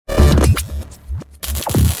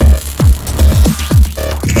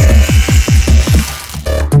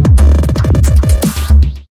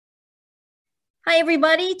Hi,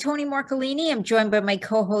 everybody. Tony Marcolini. I'm joined by my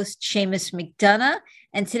co-host, Seamus McDonough.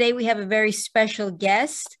 And today we have a very special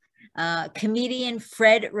guest, comedian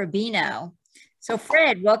Fred Rubino. So,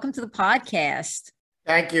 Fred, welcome to the podcast.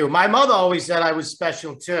 Thank you. My mother always said I was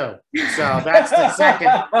special too. So that's the second.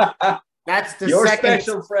 That's the You're second.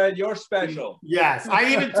 special, Fred. You're special. Yes.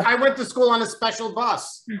 I went to school on a special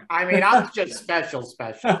bus. I mean, I'm just special.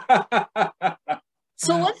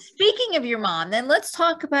 So speaking of your mom, then let's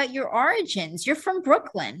talk about your origins. You're from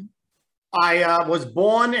Brooklyn. I was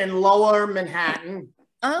born in Lower Manhattan,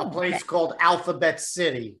 a place okay. called Alphabet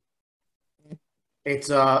City. It's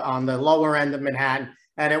on the lower end of Manhattan,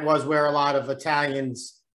 and it was where a lot of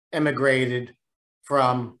Italians immigrated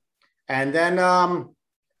from. And then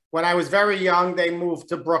when I was very young, they moved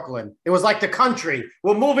to Brooklyn. It was like the country.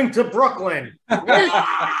 We're moving to Brooklyn.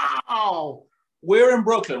 Wow. Where in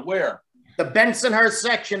Brooklyn? Where? The Bensonhurst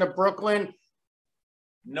section of Brooklyn.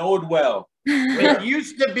 Know it well. It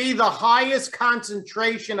used to be the highest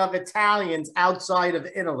concentration of Italians outside of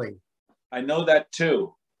Italy. I know that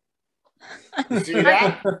too. See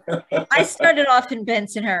that? I started off in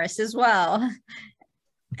Bensonhurst as well.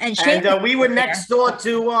 And we were next door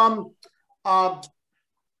to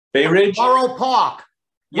Bay Ridge? Borough Park,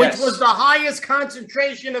 Yes. which was the highest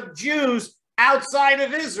concentration of Jews outside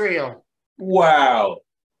of Israel. Wow.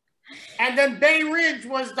 And then Bay Ridge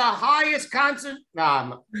was the highest a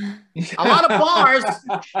lot of bars.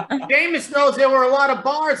 James knows there were a lot of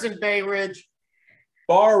bars in Bay Ridge.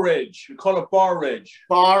 Bar Ridge. We call it Bar Ridge.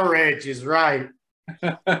 Bar Ridge is right.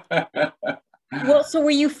 Well, so were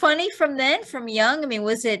you funny from young? I mean,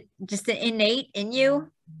 was it just innate in you?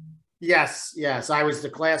 Yes. I was the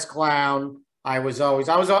class clown. I was always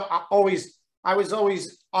on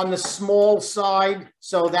the small side,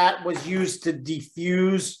 so that was used to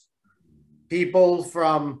defuse people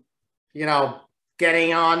from,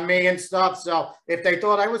 getting on me and stuff. So if they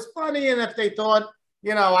thought I was funny and if they thought,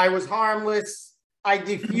 I was harmless, I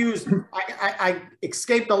diffused. I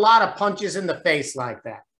escaped a lot of punches in the face like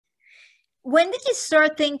that. When did you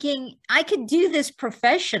start thinking I could do this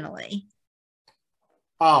professionally?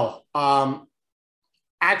 Actually,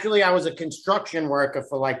 I was a construction worker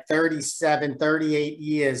for like 38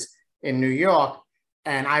 years in New York.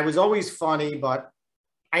 And I was always funny, but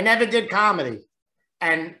I never did comedy.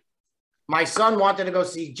 And my son wanted to go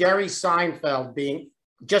see Jerry Seinfeld being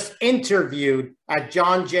just interviewed at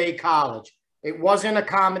John Jay College. It wasn't a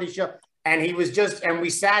comedy show. And we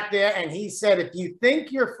sat there and he said, if you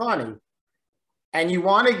think you're funny and you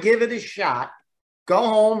want to give it a shot, go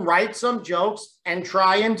home, write some jokes and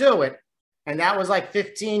try and do it. And that was like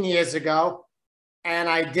 15 years ago. And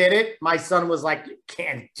I did it. My son was like, you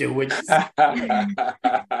can't do it. You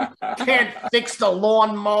can't fix the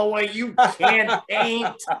lawnmower. You can't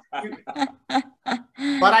paint.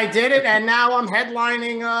 But I did it. And now I'm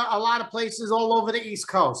headlining a lot of places all over the East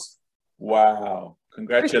Coast. Wow.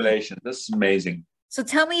 Congratulations. This is amazing. So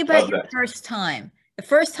tell me about your first time. The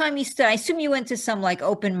first time you stood, I assume you went to some like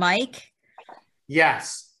open mic.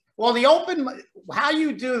 Yes. Well, how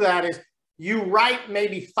you do that is you write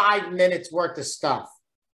maybe 5 minutes worth of stuff.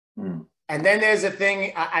 And then there's a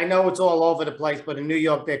thing, I know it's all over the place, but in New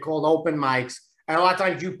York, they're called open mics. And a lot of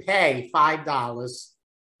times you pay $5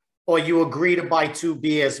 or you agree to buy 2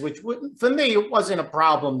 beers, which for me, it wasn't a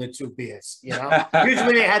problem, the 2 beers.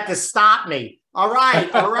 Usually they had to stop me. All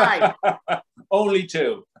right. Only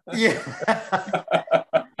 2. Yeah.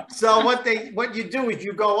 So what you do is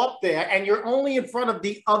you go up there and you're only in front of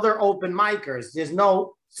the other open micers. There's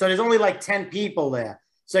only like 10 people there.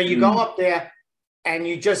 So you go up there and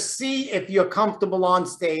you just see if you're comfortable on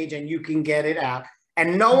stage and you can get it out.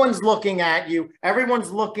 And no one's looking at you.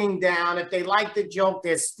 Everyone's looking down. If they like the joke,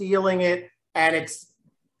 they're stealing it. And it's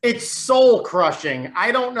soul crushing.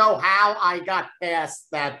 I don't know how I got past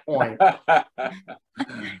that point.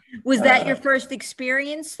 Was that your first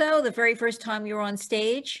experience, though? The very first time you were on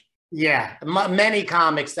stage? Yeah. Many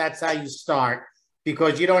comics, that's how you start.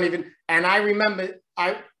 Because you don't even, and I remember,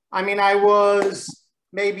 I was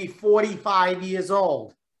maybe 45 years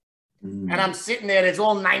old. And I'm sitting there's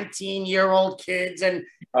all 19-year-old kids and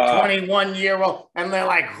 21-year-old. And they're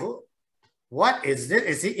like, what is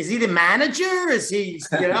this? Is he the manager? Is he,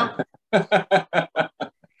 And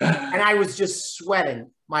I was just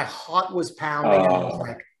sweating. My heart was pounding. And I was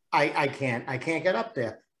like, I can't get up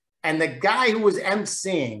there. And the guy who was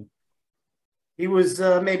emceeing, he was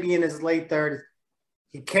maybe in his late 30s.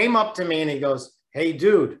 He came up to me and he goes, hey,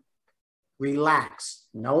 dude, relax.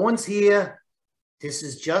 No one's here. This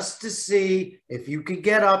is just to see if you could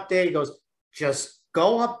get up there. He goes, just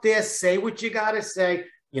go up there, say what you got to say.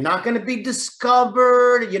 You're not going to be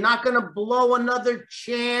discovered. You're not going to blow another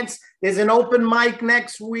chance. There's an open mic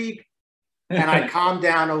next week. And I calmed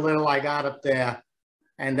down a little. I got up there,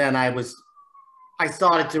 and then I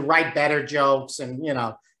started to write better jokes. And, you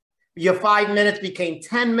know, your 5 minutes became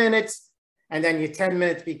 10 minutes, and then your 10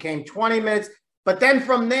 minutes became 20 minutes. But then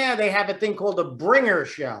from there, they have a thing called a bringer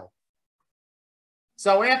show.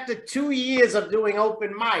 So after 2 years of doing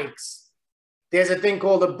open mics, there's a thing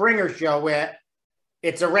called a bringer show where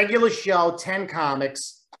it's a regular show, 10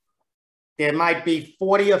 comics. There might be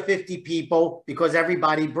 40 or 50 people because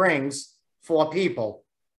everybody brings 4 people.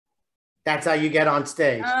 That's how you get on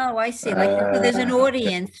stage. Oh, I see. Like so there's an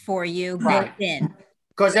audience for you built in.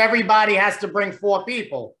 Because everybody has to bring 4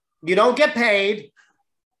 people. You don't get paid.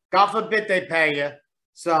 God forbid they pay you.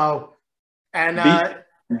 So, and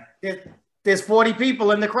there's 40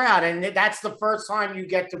 people in the crowd, and that's the first time you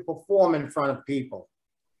get to perform in front of people.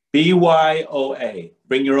 BYOA,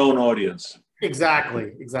 bring your own audience.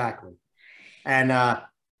 Exactly. And,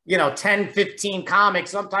 you know, 10, 15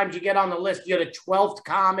 comics. Sometimes you get on the list, you're the 12th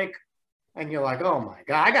comic, and you're like, oh my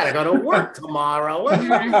God, I got to go to work tomorrow.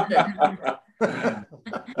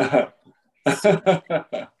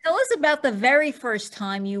 Tell us about the very first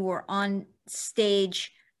time you were on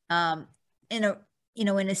stage in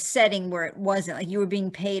a setting where it wasn't like you were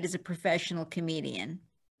being paid as a professional comedian.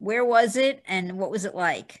 Where was it and what was it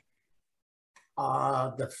like?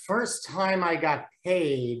 The first time I got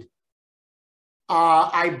paid,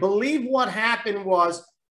 I believe what happened was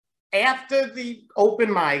after the open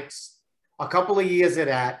mics, a couple of years of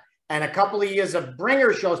that, and a couple of years of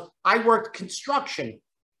bringer shows, I worked construction.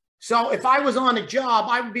 So if I was on a job,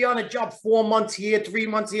 I would be on a job 4 months here, 3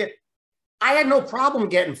 months here. I had no problem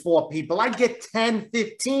getting 4 people. I'd get 10,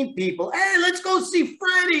 15 people. Hey, let's go see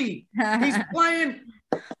Freddie. He's playing.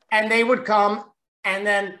 And they would come. And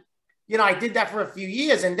then, you know, I did that for a few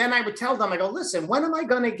years. And then I would tell them, I go, listen, when am I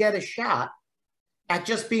going to get a shot at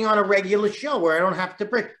just being on a regular show where I don't have to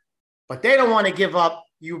bring? But they don't want to give up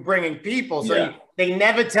you bringing people. So they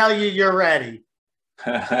never tell you you're ready.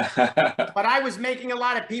 But I was making a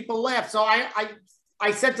lot of people laugh. So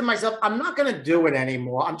I said to myself, I'm not going to do it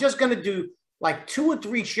anymore. I'm just going to do like 2 or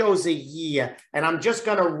 3 shows a year. And I'm just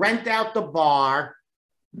going to rent out the bar.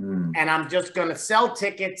 And I'm just going to sell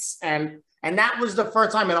tickets. And that was the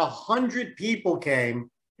first time, and 100 people came.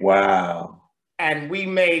 Wow. And we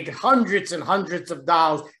made hundreds and hundreds of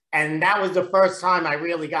dollars. And that was the first time I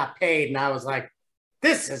really got paid. And I was like,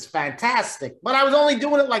 this is fantastic. But I was only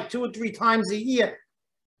doing it like 2 or 3 times a year.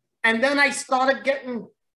 And then I started getting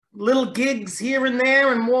little gigs here and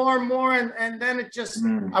there and more. And then it just,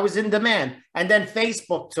 I was in demand. And then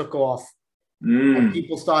Facebook took off. And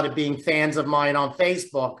people started being fans of mine on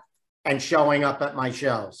Facebook and showing up at my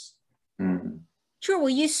shows. Sure. Well,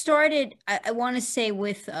 you started, I want to say,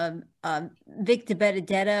 with Vic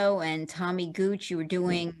DiBenedetto and Tommy Gooch. You were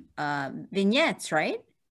doing vignettes, right?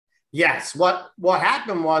 Yes. What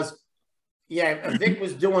happened was, Vic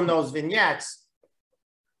was doing those vignettes.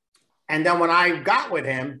 And then when I got with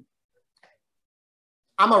him,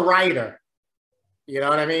 I'm a writer. You know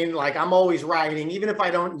what I mean? Like, I'm always writing, even if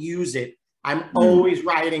I don't use it. I'm always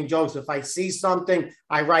writing jokes. If I see something,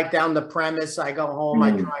 I write down the premise. I go home,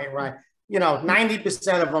 I try and write. You know,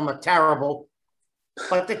 90% of them are terrible,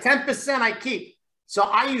 but the 10% I keep. So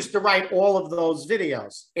I used to write all of those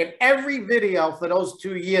videos. In every video for those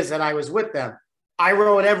 2 years that I was with them, I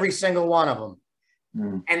wrote every single one of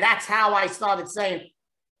them. And that's how I started saying,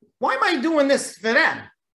 why am I doing this for them?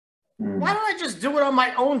 Why don't I just do it on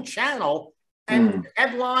my own channel and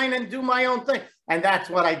headline and do my own thing? And that's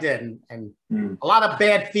what I did. And a lot of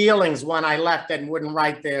bad feelings when I left and wouldn't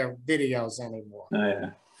write their videos anymore. Oh, yeah.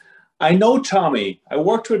 I know Tommy. I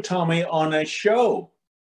worked with Tommy on a show,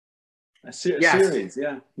 series.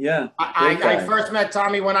 Yeah. I first met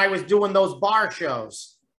Tommy when I was doing those bar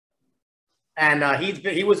shows. And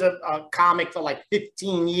he was a comic for like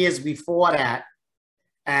 15 years before that.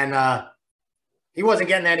 And he wasn't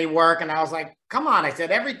getting any work. And I was like, come on. I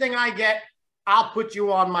said, everything I get, I'll put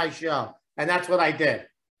you on my show. And that's what I did.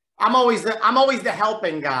 I'm always the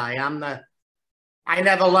helping guy. I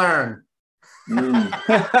never learn.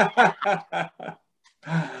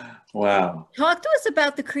 Wow. Talk to us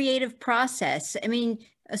about the creative process. I mean,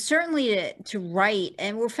 certainly to write,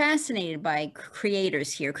 and we're fascinated by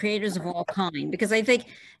creators here, creators of all kind, because I think,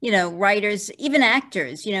 you know, writers, even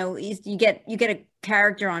actors, you know, you get a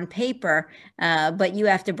character on paper, but you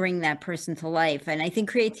have to bring that person to life. And I think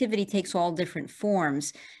creativity takes all different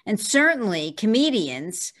forms. And certainly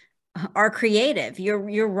comedians are creative.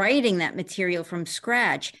 You're writing that material from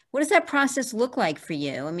scratch. What does that process look like for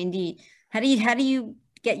you? I mean, how do you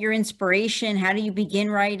get your inspiration? How do you begin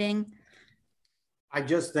writing? I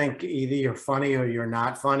just think either you're funny or you're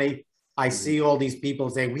not funny. I see all these people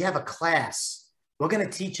say, we have a class. We're going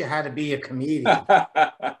to teach you how to be a comedian.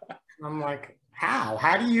 I'm like, how?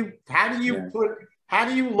 How do you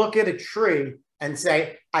look at a tree and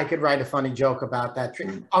say, I could write a funny joke about that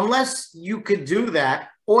tree? Unless you could do that,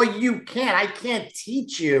 or you can't. I can't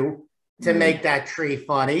teach you to make that tree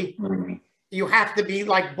funny. You have to be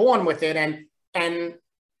like born with it. And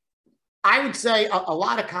I would say a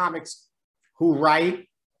lot of comics who write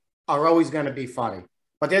are always going to be funny.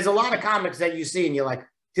 But there's a lot of comics that you see and you're like,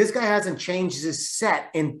 this guy hasn't changed his set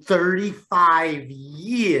in 35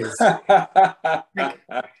 years. Like,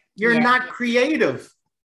 you're not creative.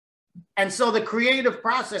 And so the creative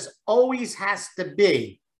process always has to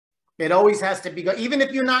be, even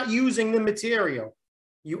if you're not using the material,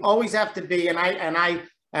 you always have to be.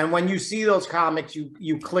 And when you see those comics,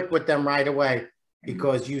 you click with them right away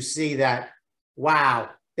because you see that,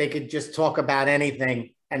 wow, they could just talk about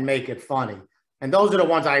anything and make it funny. And those are the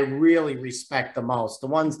ones I really respect the most. The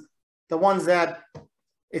ones that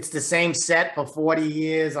it's the same set for 40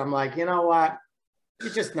 years. I'm like, you know what? You're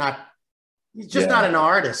just not an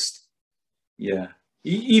artist. Yeah.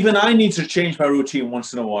 Even I need to change my routine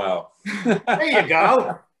once in a while. There you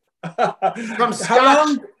go.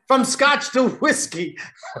 From scotch to whiskey.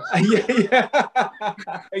 Yeah.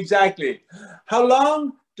 Exactly. How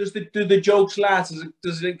long do the jokes last?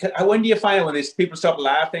 When do you find when people stop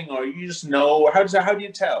laughing, or you just know? How do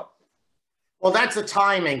you tell? Well, that's a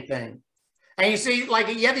timing thing. And you see, like,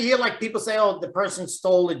 you ever hear like people say, "Oh, the person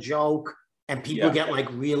stole a joke," and people get like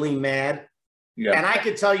really mad. Yeah. And I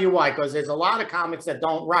could tell you why, because there's a lot of comics that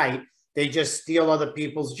don't write; they just steal other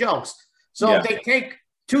people's jokes. So if they take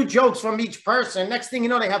 2 jokes from each person, next thing you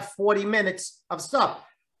know, they have 40 minutes of stuff.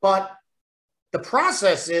 But the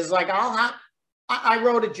process is like, I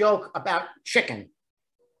wrote a joke about chicken.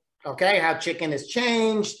 Okay, how chicken has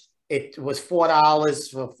changed. It was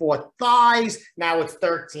 $4 for 4 thighs. Now it's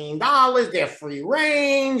 $13. They're free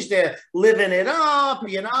range. They're living it up.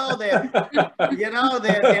 They're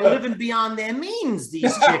living beyond their means,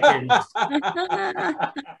 these chickens.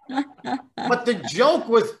 But the joke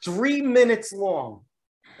was 3 minutes long.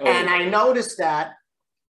 Oh. And I noticed that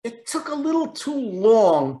it took a little too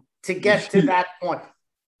long to get to that point.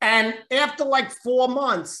 And after like 4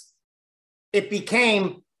 months, it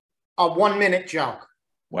became a 1-minute joke.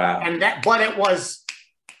 Wow. But it was,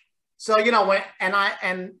 so,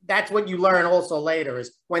 and that's what you learn also later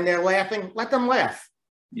is when they're laughing, let them laugh.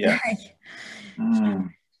 Yeah.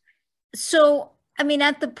 So, I mean,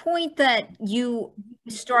 at the point that you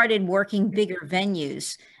started working bigger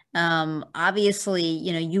venues, obviously,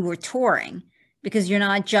 you were touring. Because you're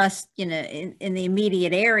not just, in the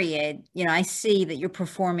immediate area, I see that you're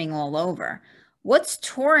performing all over. What's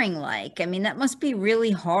touring like? I mean, that must be really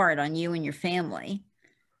hard on you and your family.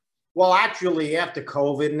 Well, actually, after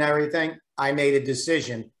COVID and everything, I made a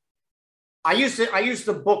decision. I used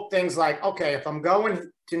to book things like, okay, if I'm going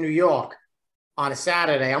to New York on a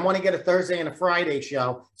Saturday, I want to get a Thursday and a Friday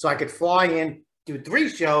show so I could fly in, do 3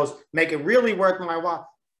 shows, make it really worth my while.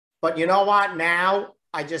 But you know what? Now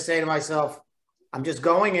I just say to myself, I'm just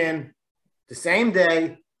going in the same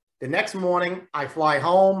day. The next morning, I fly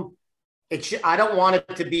home. I don't want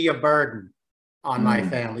it to be a burden on my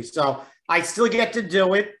family. So I still get to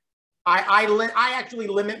do it. I actually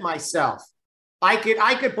limit myself. I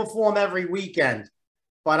could perform every weekend,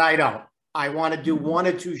 but I don't. I want to do 1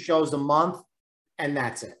 or 2 shows a month, and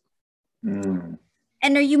that's it.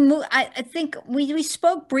 And are you? I think we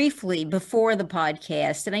spoke briefly before the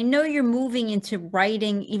podcast, and I know you're moving into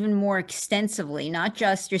writing even more extensively, not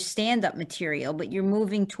just your stand-up material, but you're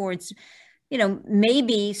moving towards,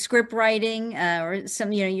 maybe script writing or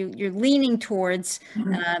some. You're leaning towards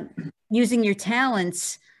using your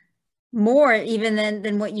talents more even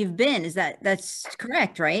than what you've been. That's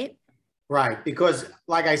correct, right? Right, because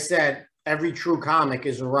like I said, every true comic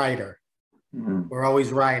is a writer. We're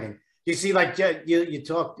always writing. You see, like you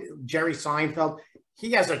talk Jerry Seinfeld,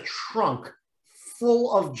 he has a trunk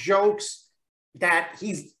full of jokes that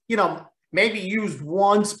he's, maybe used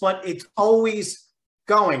once, but it's always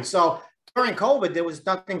going. So during COVID, there was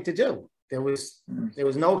nothing to do. There was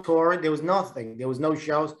no touring, there was nothing, there was no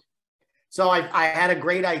shows. So I had a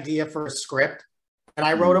great idea for a script, and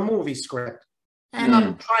I wrote a movie script. And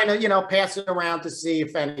I'm trying to, pass it around to see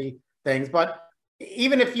if any things, but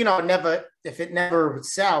even if, if it never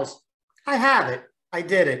sells, I have it. I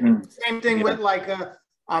did it. Same thing with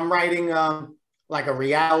I'm writing like a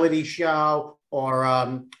reality show or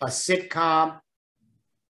a sitcom.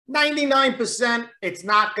 99%, it's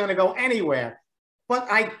not going to go anywhere.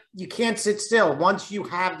 but you can't sit still. Once you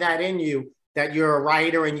have that in you, that you're a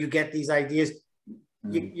writer and you get these ideas,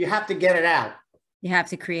 you have to get it out. You have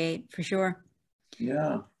to create, for sure.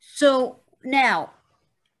 Yeah. So now,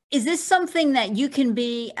 is this something that you can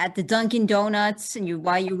be at the Dunkin' Donuts and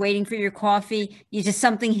while you're waiting for your coffee, you just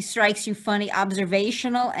something strikes you funny,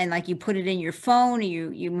 observational, and like you put it in your phone, or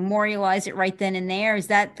you memorialize it right then and there? Is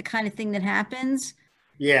that the kind of thing that happens?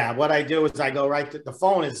 Yeah, what I do is I go right to the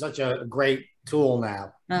phone. Is such a great tool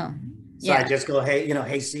now. Oh, so I just go,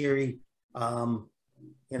 hey Siri,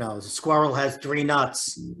 the squirrel has 3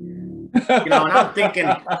 nuts. And I'm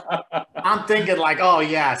thinking like, oh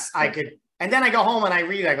yes, I could. And then I go home and I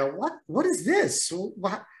read. I go, what is this?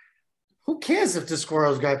 What? Who cares if the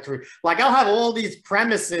squirrel's got 3? Like I'll have all these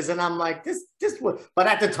premises, and I'm like, this. But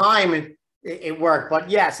at the time, it worked.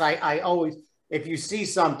 But yes, I always, if you see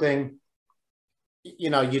something,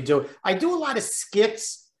 you do. I do a lot of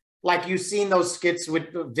skits, like you've seen those skits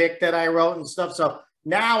with Vic that I wrote and stuff. So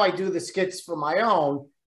now I do the skits for my own,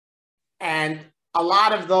 and a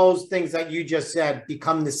lot of those things that you just said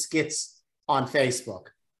become the skits on Facebook.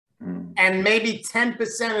 And maybe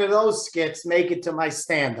 10% of those skits make it to my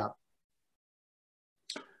stand-up.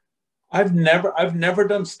 I've never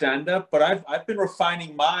done stand-up, but I've been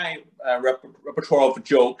refining my repertoire of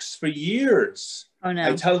jokes for years. Oh no!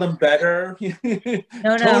 I tell them better.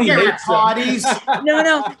 No. Tony hates parties.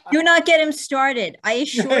 No. Do not get him started. I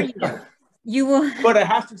assure you, you will. But I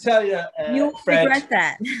have to tell you, you'll Fred, regret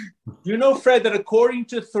that. You know, Fred, that according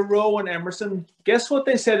to Thoreau and Emerson, guess what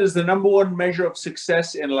they said is the #1 measure of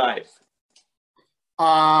success in life?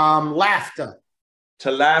 Laughter.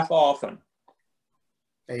 To laugh often.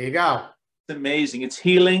 There you go. It's amazing. It's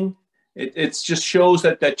healing. It just shows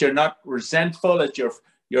that you're not resentful. That you're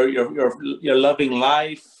loving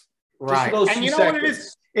life. Right. And you know what it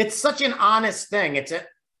is? It's such an honest thing.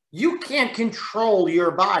 You can't control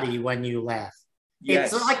your body when you laugh.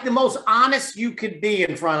 Yes. It's like the most honest you could be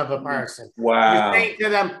in front of a person. Wow. You say to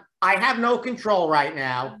them, I have no control right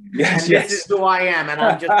now. Yes, and this is who I am, and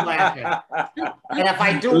I'm just laughing. And if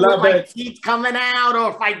I do it with my teeth coming out,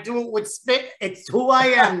 or if I do it with spit, it's who I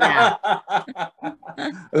am now.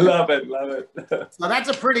 Love it. So that's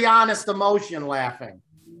a pretty honest emotion, laughing.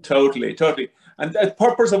 Totally. And the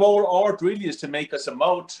purpose of all art really is to make us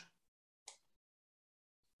emote.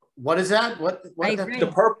 What is that? What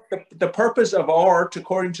the purpose of art,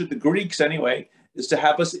 according to the Greeks anyway, is to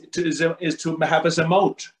have us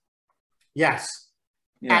emote. Yes,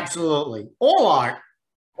 yeah. Absolutely. All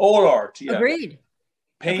art. Yeah. Agreed.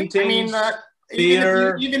 Paintings.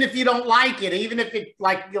 Even if you don't like it, even if it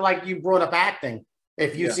like you brought up acting,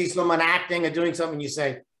 if you see someone acting or doing something, you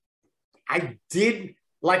say, I did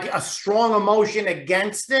like a strong emotion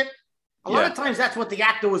against it. A lot of times that's what the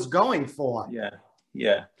actor was going for.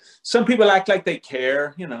 Yeah. Some people act like they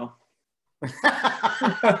care,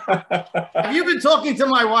 Have you been talking to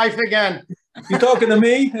my wife again? You talking to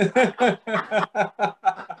me?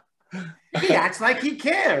 He acts like he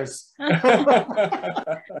cares.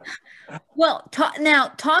 Well, talk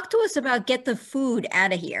to us about Get the Food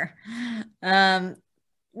Out of Here,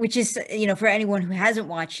 which is, for anyone who hasn't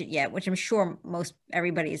watched it yet, which I'm sure most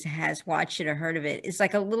everybody has watched it or heard of it. It's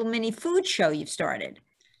like a little mini food show you've started.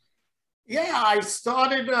 Yeah, I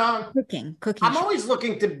started cooking. I'm always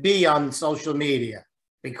looking to be on social media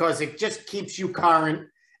because it just keeps you current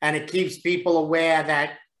and it keeps people aware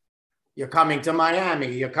that you're coming to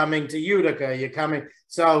Miami, you're coming to Utica,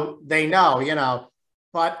 so they know.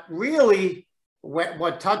 But really,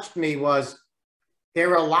 what touched me was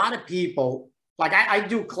there are a lot of people, like I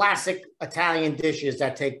do classic Italian dishes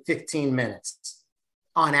that take 15 minutes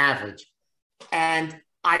on average. And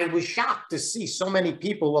I was shocked to see so many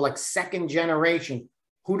people who are like second generation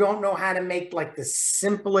who don't know how to make like the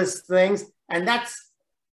simplest things. And that's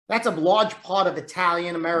a large part of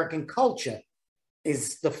Italian American culture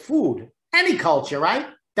is the food. Any culture, right?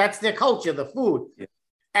 That's their culture, the food. Yeah.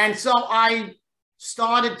 And so I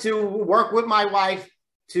started to work with my wife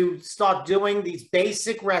to start doing these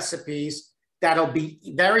basic recipes that'll be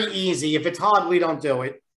very easy. If it's hard, we don't do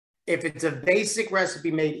it. If it's a basic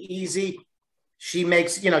recipe made easy, she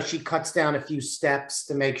makes, she cuts down a few steps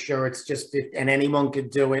to make sure it's just, and anyone could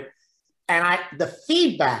do it. And the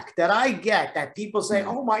feedback that I get, that people say,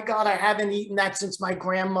 oh my God, I haven't eaten that since my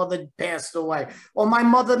grandmother passed away. Or my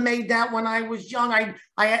mother made that when I was young. I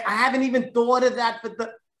haven't even thought of that,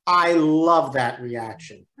 but I love that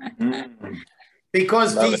reaction.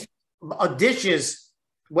 Because these dishes,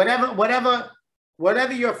 whatever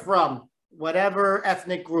you're from, whatever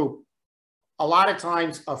ethnic group, a lot of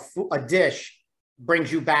times a dish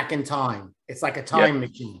brings you back in time. It's like a time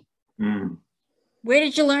machine. Where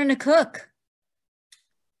did you learn to cook?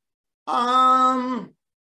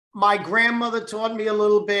 My grandmother taught me a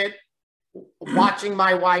little bit, watching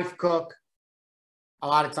my wife cook a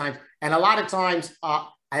lot of times. And a lot of times, I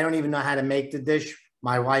don't even know how to make the dish.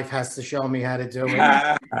 My wife has to show me how to do it.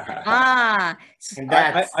 Ah, And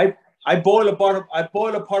that's... I boil a pot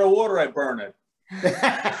of water, I burn it.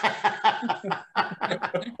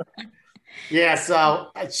 Yeah,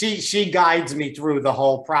 so she guides me through the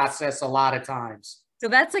whole process a lot of times. so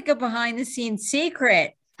that's like a behind the scenes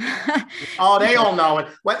secret. Oh, they all know it.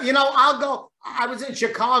 Well, you know, I was in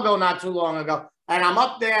Chicago not too long ago, and I'm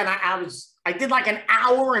up there, and I did like an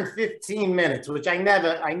hour and 15 minutes, which I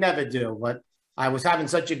never do, but I was having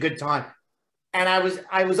such a good time. And I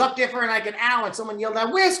was up there for like an hour, and someone yelled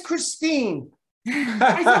out, "Where's Christine?"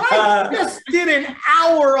 I said, I just did an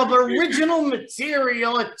hour of original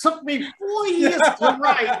material. It took me 4 years to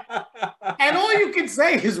write. And all you can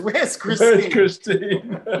say is, "Where's Christine?" Where's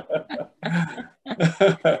Christine?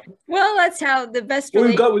 Well, that's how the best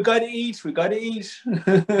we got to eat. We got to eat.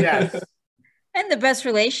 Yes. and the best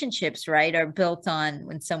relationships, right, are built on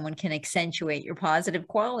when someone can accentuate your positive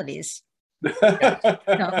qualities.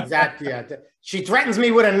 Exactly. Yeah. She threatens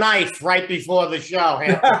me with a knife right before the show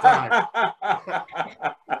half the time.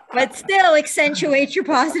 But still accentuate your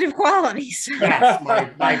positive qualities. Yes,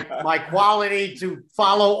 my quality to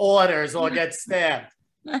follow orders or get stabbed.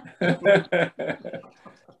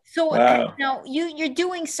 So Wow. now you're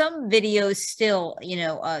doing some videos still,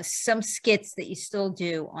 some skits that you still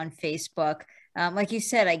do on Facebook. Like you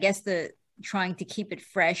said, I guess trying to keep it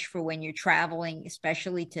fresh for when you're traveling,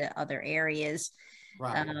 especially to other areas.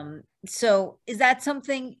 Right. So is that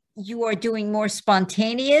something you are doing more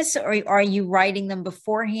spontaneous, or are you writing them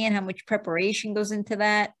beforehand? How much preparation goes into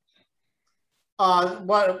that?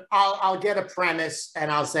 Well, I'll get a premise and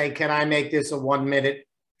I'll say, "Can I make this a 1 minute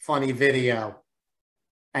funny video?"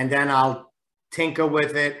 And then I'll tinker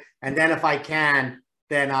with it. And then if I can,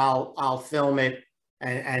 then I'll film it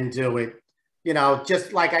and do it. You know,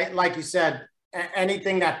 just like you said,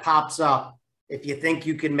 anything that pops up, if you think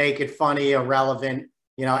you can make it funny or relevant,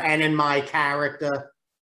 and in my character,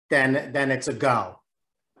 then it's a go.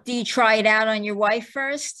 Do you try it out on your wife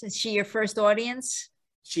first? Is she your first audience?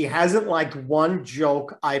 She hasn't liked one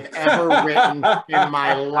joke I've ever written in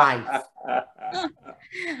my life.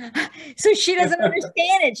 So she doesn't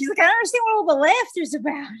understand it. She's like, "I don't understand what all the laughter's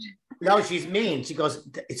about." No, she's mean. She goes,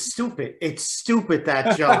 "It's stupid. It's stupid,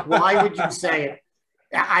 that joke. Why would you say it?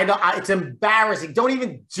 I don't. It's embarrassing. Don't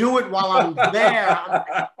even do it while I'm there."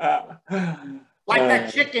 Like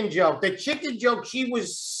that chicken joke. The chicken joke, she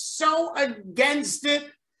was so against it.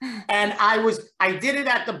 And I did it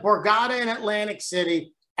at the Borgata in Atlantic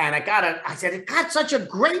City. And I said, "It got such a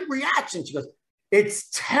great reaction." She goes, "It's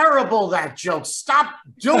terrible, that joke. Stop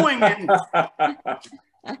doing it."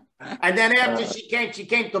 And then after she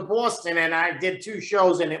came to Boston, and I did 2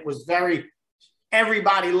 shows, and it was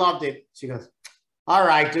everybody loved it. She goes, "All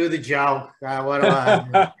right, do the joke. What do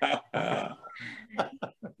I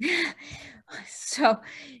do?" So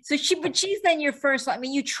she's then your first. I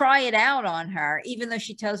mean, you try it out on her, even though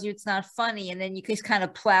she tells you it's not funny, and then you just kind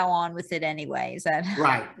of plow on with it anyway. Is that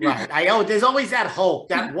right? There's always that hope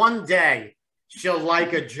that one day she'll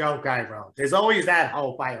like a joke I wrote. There's always that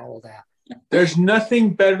hope I hold out. There's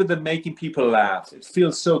nothing better than making people laugh. It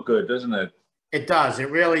feels so good, doesn't it? It does. It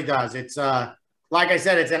really does. It's like I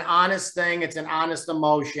said, it's an honest thing. It's an honest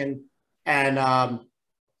emotion, and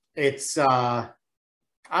it's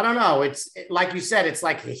I don't know. It's like you said, it's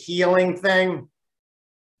like a healing thing.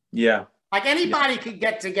 Yeah. Like anybody could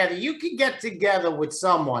get together. You could get together with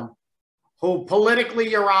someone who politically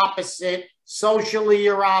you're opposite, socially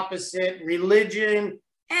you're opposite, religion,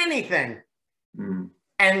 anything. Mm.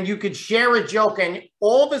 And you could share a joke, and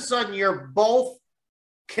all of a sudden you're both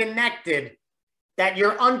connected, that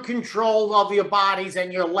you're uncontrolled of your bodies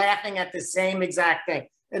and you're laughing at the same exact thing.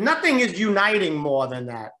 And nothing is uniting more than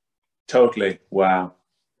that. Totally. Wow.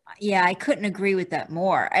 Yeah, I couldn't agree with that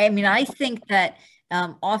more. I mean, I think that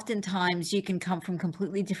oftentimes you can come from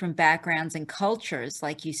completely different backgrounds and cultures,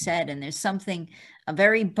 like you said, and there's something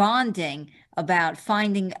very bonding about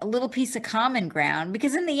finding a little piece of common ground,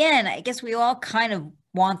 because in the end, I guess we all kind of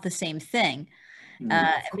want the same thing.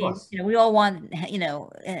 I mean, we all want,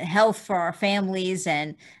 health for our families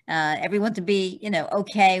and everyone to be,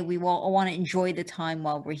 okay. We all want to enjoy the time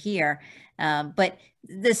while we're here. But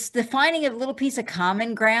the finding a little piece of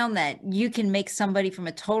common ground that you can make somebody from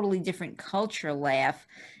a totally different culture laugh.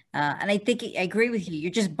 And I think I agree with you.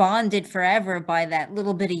 You're just bonded forever by that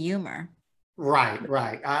little bit of humor. Right.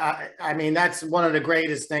 I mean, that's one of the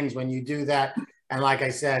greatest things when you do that. And like I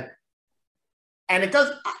said, and it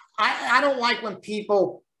does, I don't like when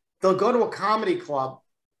people, they'll go to a comedy club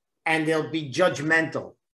and they'll be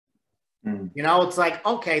judgmental. Mm. You know, it's like,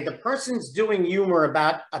 okay, the person's doing humor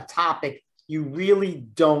about a topic you really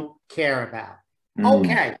don't care about.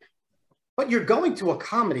 Okay, but you're going to a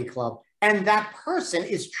comedy club and that person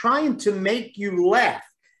is trying to make you laugh.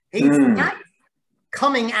 He's not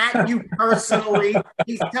coming at you personally.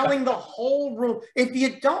 He's telling the whole room. If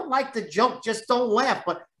you don't like the joke, just don't laugh.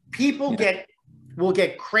 But people will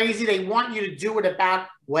get crazy. They want you to do it about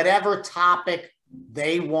whatever topic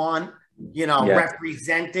they want, you know,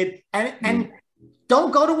 represented. And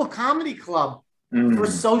don't go to a comedy club for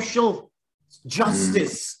social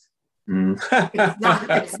justice.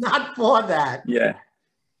 It's not for that. Yeah.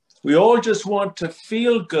 We all just want to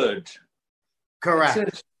feel good.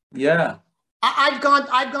 Correct. Yeah. I've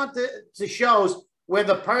gone to shows where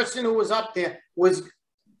the person who was up there was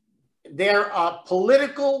their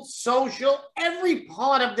political, social, every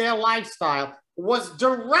part of their lifestyle was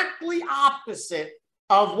directly opposite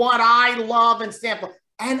of what I love and stand for.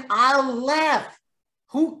 And I'll laugh.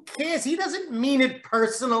 Who cares? He doesn't mean it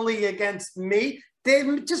personally against me.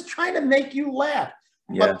 They're just trying to make you laugh.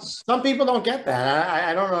 But some people don't get that.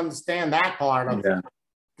 I don't understand that part of it.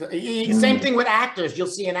 Same thing with actors. You'll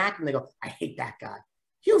see an actor and they go, I hate that guy.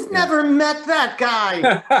 You've never met that guy.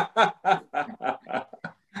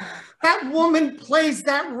 That woman plays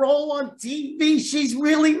that role on TV. She's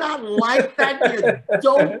really not like that. You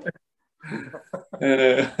don't.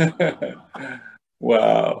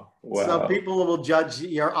 Wow. So people will judge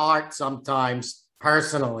your art sometimes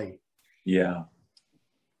personally. Yeah.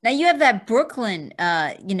 Now you have that Brooklyn,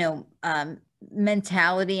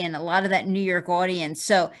 mentality and a lot of that New York audience.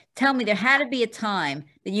 So tell me, there had to be a time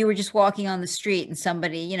that you were just walking on the street and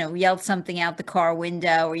somebody, yelled something out the car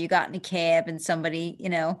window, or you got in a cab and somebody,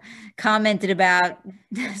 commented about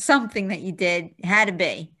something that you did. It had to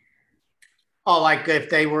be. Oh, like if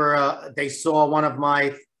they saw one of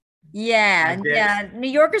my. Yeah. New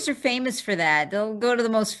Yorkers are famous for that. They'll go to the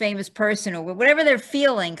most famous person, or whatever they're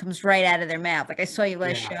feeling comes right out of their mouth. Like I saw you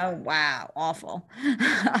last show. Wow, awful.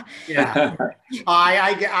 Yeah,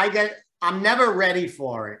 I'm never ready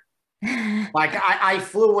for it. Like I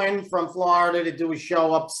flew in from Florida to do a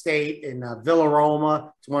show upstate in Villa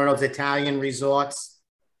Roma. It's one of those Italian resorts,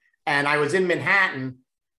 and I was in Manhattan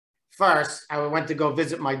first. I went to go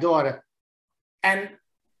visit my daughter, and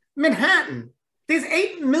Manhattan. There's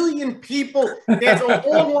 8 million people. There's a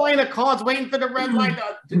long line of cars waiting for the red light.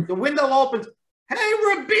 The window opens. Hey,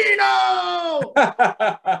 Rubino!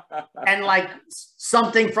 And like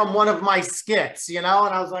something from one of my skits, And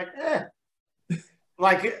I was like,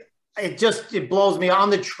 Like it blows me. On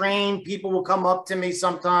the train, people will come up to me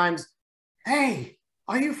sometimes. Hey,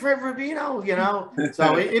 are you Fred Rubino?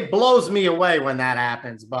 So it blows me away when that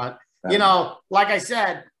happens. But, like I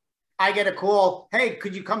said, I get a call. Hey,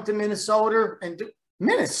 could you come to Minnesota and do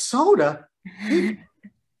Minnesota?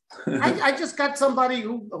 I just got somebody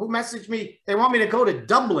who messaged me. They want me to go to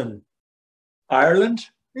Dublin, Ireland.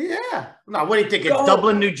 Yeah. No, what do you think? It's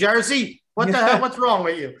Dublin, New Jersey. What the hell? What's wrong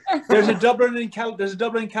with you? There's a Dublin in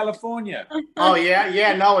California. Oh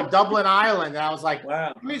yeah. No, in Dublin, Ireland. And I was like,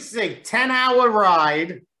 wow. Let me see, 10-hour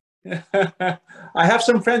ride. I have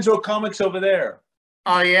some friends who are comics over there.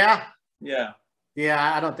 Oh yeah. Yeah.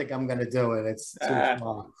 Yeah, I don't think I'm going to do it. It's too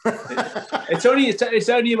far. It's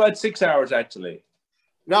only about 6 hours, actually.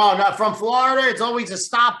 No, from Florida, it's always a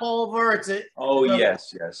stopover.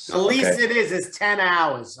 Yes. The least it is 10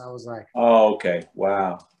 hours. I was like, oh, okay,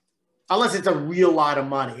 wow. Unless it's a real lot of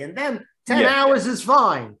money, and then 10 hours is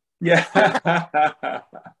fine. Yeah,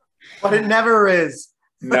 but it never is.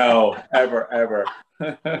 No, ever.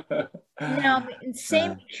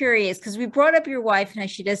 Same curious, because we brought up your wife and how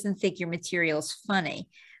she doesn't think your material is funny.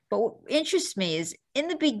 But what interests me is in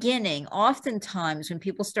the beginning, oftentimes when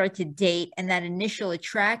people start to date and that initial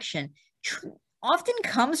attraction often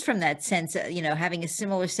comes from that sense of, having a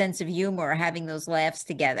similar sense of humor or having those laughs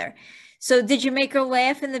together. So did you make her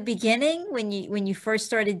laugh in the beginning when you first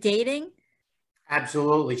started dating?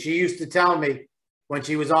 Absolutely. She used to tell me when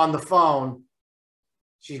she was on the phone,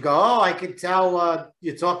 she'd go, oh, I could tell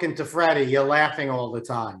you're talking to Freddie. You're laughing all the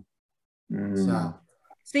time.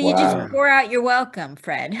 So you just pour out your welcome,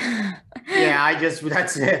 Fred. Yeah,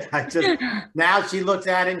 that's it. Now she looks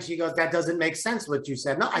at it and she goes, that doesn't make sense what you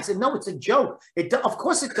said. No, I said, no, it's a joke. Of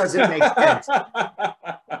course it doesn't make sense.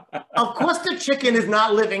 Of course the chicken is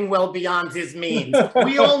not living well beyond his means.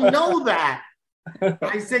 We all know that.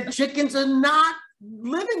 I said, chickens are not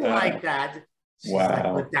living like that. She's like,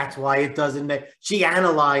 but that's why it doesn't make. She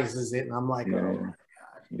analyzes it, and I'm like, oh my God.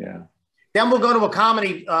 Yeah. Then we'll go to a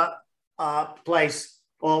comedy place,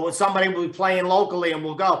 or somebody will be playing locally, and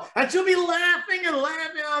we'll go, and she'll be laughing and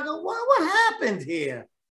laughing. I'll go, what happened here?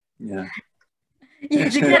 Yeah. Yeah,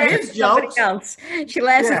 she Yeah, laughs his at somebody jokes. else. She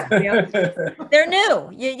laughs Yeah. at somebody else. They're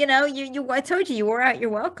new. I told you wore out.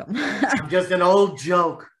 You're welcome. I'm just an old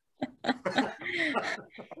joke.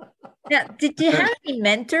 Now, did you have any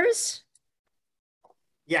mentors?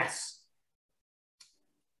 Yes.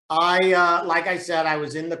 Like I said, I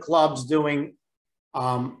was in the clubs doing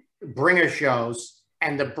bringer shows,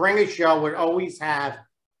 and the bringer show would always have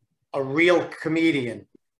a real comedian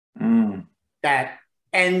that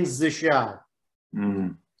ends the show.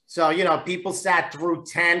 So, people sat through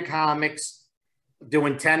 10 comics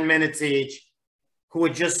doing 10 minutes each who were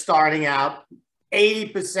just starting out,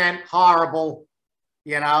 80% horrible,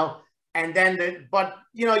 and then,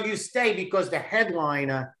 you stay because the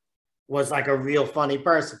headliner was like a real funny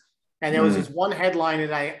person. And there was this one headliner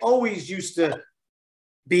that I always used to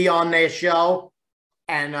be on their show.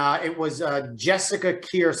 And it was Jessica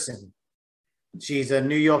Kirson. She's a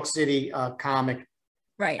New York City comic.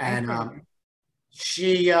 Right. And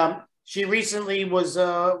she recently was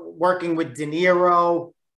working with De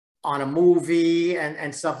Niro on a movie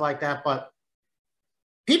and stuff like that. But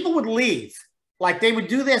people would leave. Like they would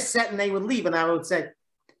do their set and they would leave. And I would say,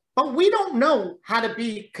 but we don't know how to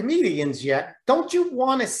be comedians yet. Don't you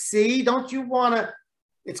want to see? Don't you want to?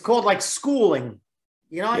 It's called like schooling.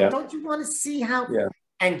 Don't you want to see how? Yeah.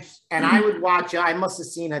 And I would watch it. I must have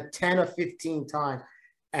seen her 10 or 15 times.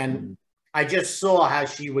 And I just saw how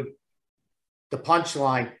she would, the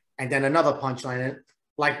punchline and then another punchline. And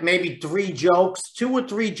like maybe 2 or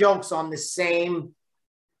 3 jokes on the same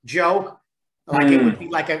joke. Like it would be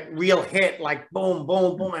like a real hit, like boom,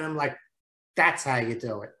 boom, boom. And I'm like, that's how you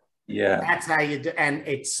do it. Yeah. That's how you do. And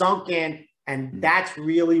it sunk in. And that's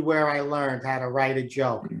really where I learned how to write a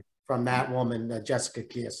joke from that woman, Jessica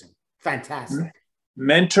Kirson. Fantastic.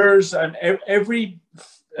 Mentors, and every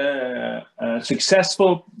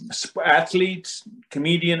successful athlete,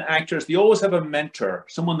 comedian, actors, they always have a mentor,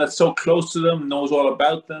 someone that's so close to them, knows all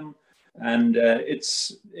about them. And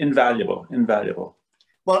it's invaluable.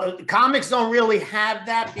 Well, comics don't really have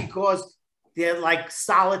that because they're like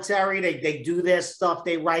solitary. They do their stuff.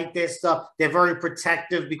 They write their stuff. They're very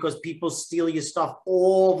protective because people steal your stuff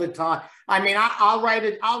all the time. I mean, I'll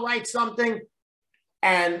write something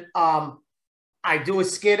and I do a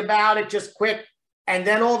skit about it just quick. And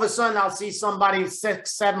then all of a sudden I'll see somebody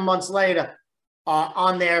 6-7 months later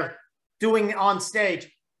on there doing on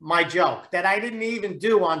stage my joke that I didn't even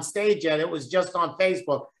do on stage yet. It was just on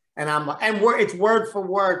Facebook. And it's word for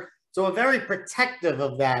word. So we're very protective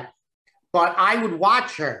of that. But I would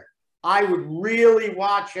watch her. I would really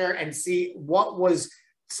watch her and see what was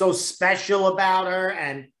so special about her.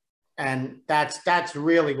 And that's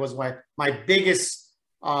really was my biggest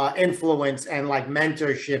influence and like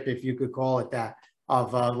mentorship, if you could call it that,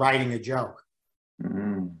 of writing a joke.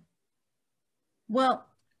 Well,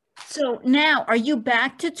 so now are you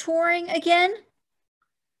back to touring again?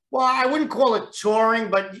 Well, I wouldn't call it touring,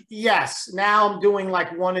 but yes, now I'm doing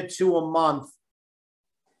like 1 or 2 a month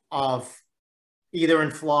of either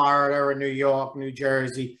in Florida or New York, New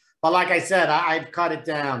Jersey. But like I said, I've cut it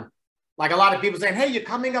down. Like a lot of people saying, hey, you're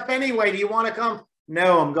coming up anyway. Do you want to come?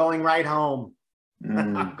 No, I'm going right home.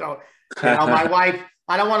 I'm going, my wife,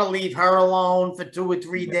 I don't want to leave her alone for 2 or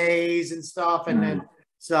 3 days and stuff. And then,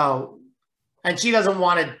 and she doesn't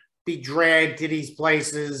want to be dragged to these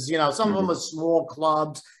places. Some of them are small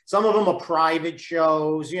clubs. Some of them are private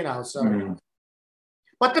shows, so.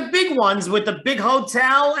 But the big ones with the big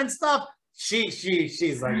hotel and stuff,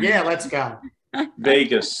 she's like, yeah, let's go.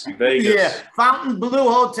 Vegas. Yeah,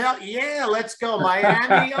 Fontainebleau Hotel. Yeah, let's go.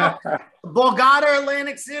 Miami, Borgata,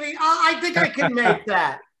 Atlantic City. I think I can make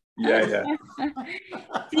that. Yeah.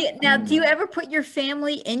 Now, do you ever put your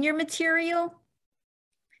family in your material?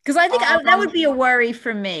 Because I think that would be a worry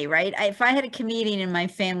for me, right? If I had a comedian in my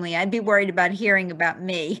family, I'd be worried about hearing about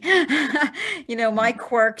me, my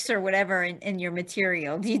quirks or whatever in your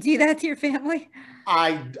material. Do you do that to your family?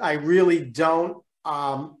 I really don't.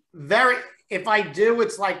 If I do,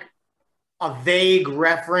 it's like a vague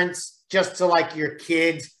reference just to like your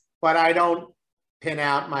kids, but I don't pin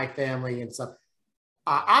out my family and stuff.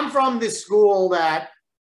 I'm from this school that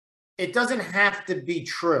it doesn't have to be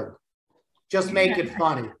true. Just make it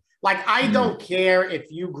funny. Like, I don't care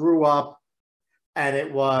if you grew up and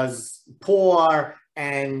it was poor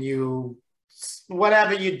and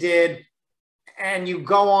whatever you did, and you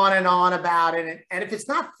go on and on about it. And if it's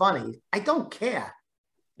not funny, I don't care.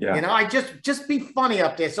 Yeah. I just be funny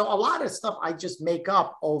up there. So a lot of stuff I just make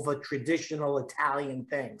up over traditional Italian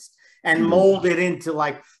things and mold it into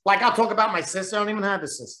like I'll talk about my sister. I don't even have a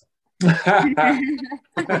sister. I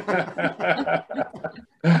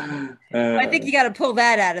think you got to pull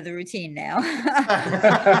that out of the routine now.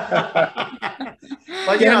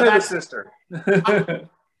 But you know, that's sister.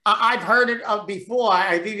 I've heard it before.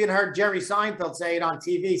 I've even heard Jerry Seinfeld say it on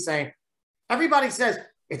TV, saying, everybody says,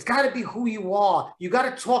 it's got to be who you are. You got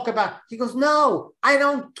to talk about, he goes, no, I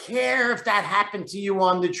don't care if that happened to you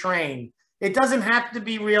on the train. It doesn't have to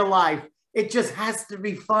be real life. It just has to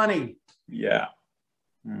be funny. Yeah.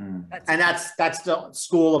 And that's the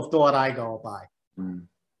school of thought I go by.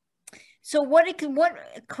 So what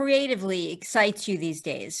creatively excites you these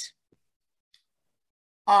days?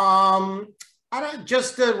 I don't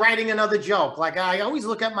just writing another joke. Like I always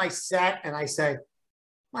look at my set and I say,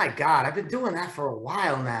 my God, I've been doing that for a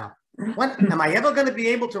while now. When am I ever going to be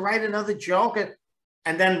able to write another joke?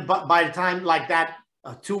 And then by the time like that,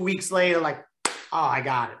 2 weeks later, like, oh, I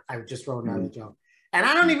got it. I just wrote another joke. And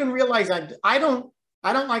I don't even realize I don't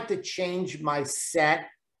like to change my set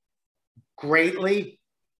greatly.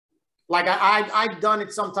 Like I've done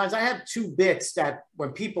it sometimes. I have 2 bits that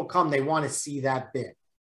when people come, they want to see that bit.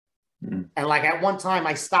 And like at one time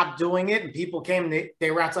I stopped doing it and people came,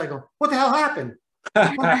 they were outside going, what the hell happened?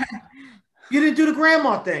 You didn't do the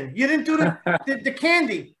grandma thing. You didn't do the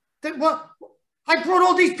candy. What? I brought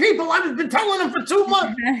all these people. I've been telling them for 2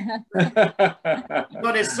 months.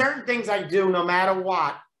 So there's certain things I do no matter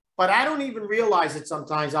what, but I don't even realize it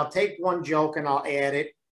sometimes. I'll take one joke and I'll add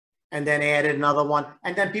it and then add another one.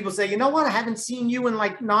 And then people say, you know what? I haven't seen you in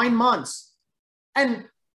like 9 months. And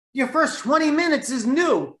your first 20 minutes is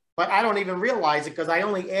new. But I don't even realize it because I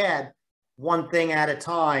only add one thing at a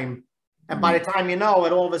time. And by the time you know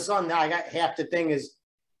it, all of a sudden, I got half the thing is,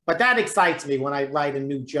 but that excites me when I write a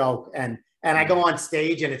new joke and I go on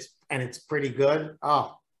stage and it's pretty good.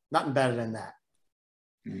 Oh, nothing better than that.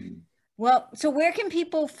 Well, so where can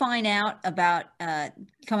people find out about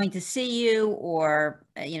coming to see you or,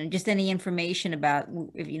 just any information about,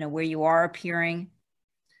 where you are appearing?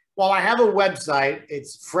 Well, I have a website.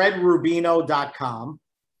 It's fredrubino.com.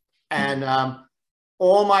 And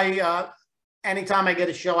all my, anytime I get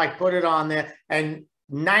a show, I put it on there. And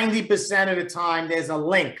 90% of the time, there's a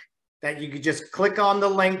link that you could just click on the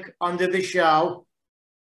link under the show,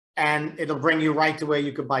 and it'll bring you right to where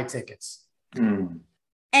you could buy tickets. And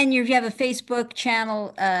you have a Facebook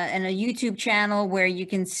channel and a YouTube channel where you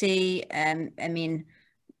can see,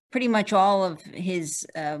 pretty much all of his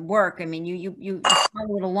work. I mean, you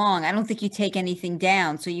follow it along. I don't think you take anything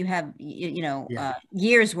down. So you have,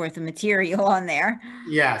 years worth of material on there.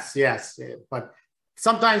 Yes. But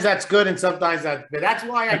sometimes that's good. And sometimes that's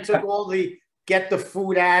why I took all the get the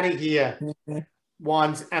food out of here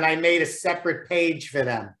ones. And I made a separate page for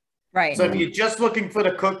them. Right. So if you're just looking for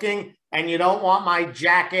the cooking and you don't want my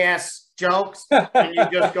jackass jokes, then you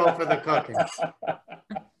just go for the cooking.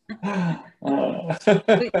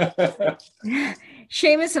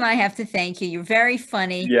 Seamus and I have to thank you. You're very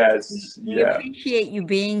funny. Yes. We appreciate you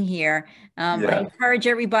being here. I encourage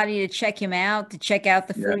everybody to check him out, to check out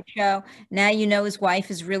the food show. Now you know his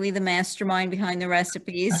wife is really the mastermind behind the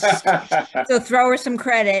recipes. So throw her some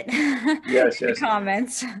credit. Yes. In the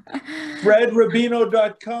comments.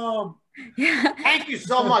 FredRubino.com. Thank you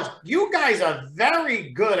so much. You guys are very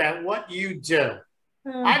good at what you do.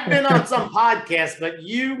 I've been on some podcasts, but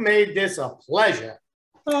you made this a pleasure.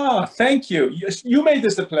 Oh, thank you. You made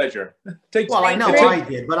this a pleasure. I know I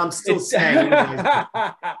did, but I'm still saying.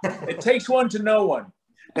 It takes one to know one.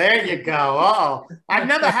 There you go. Oh, I've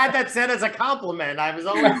never had that said as a compliment. I was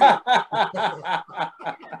always.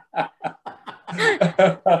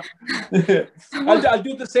 I'll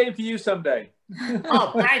do the same for you someday.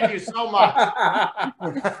 Oh, thank you so much.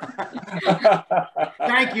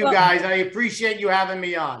 Thank you, guys. I appreciate you having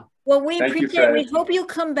me on. Well, we appreciate it. We hope you'll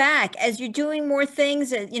come back as you're doing more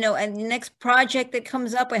things, and the next project that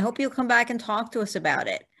comes up. I hope you'll come back and talk to us about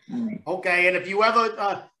it. Okay. And if you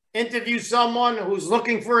ever interview someone who's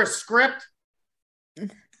looking for a script.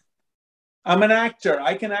 I'm an actor.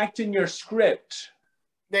 I can act in your script.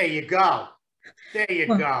 There you go. There you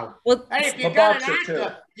go. Well, hey, if you got an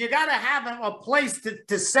actor, you got to have a place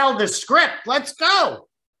to sell the script. Let's go.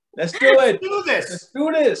 Let's do it. Let's do this. Let's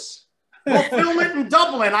do this. We'll film it in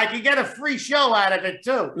Dublin. I could get a free show out of it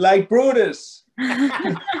too. Like Brutus.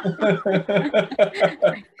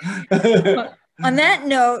 On that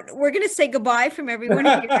note, we're going to say goodbye from everyone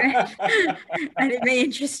here. And it may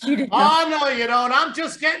interest you to know. Oh, no, you don't. I'm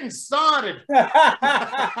just getting started.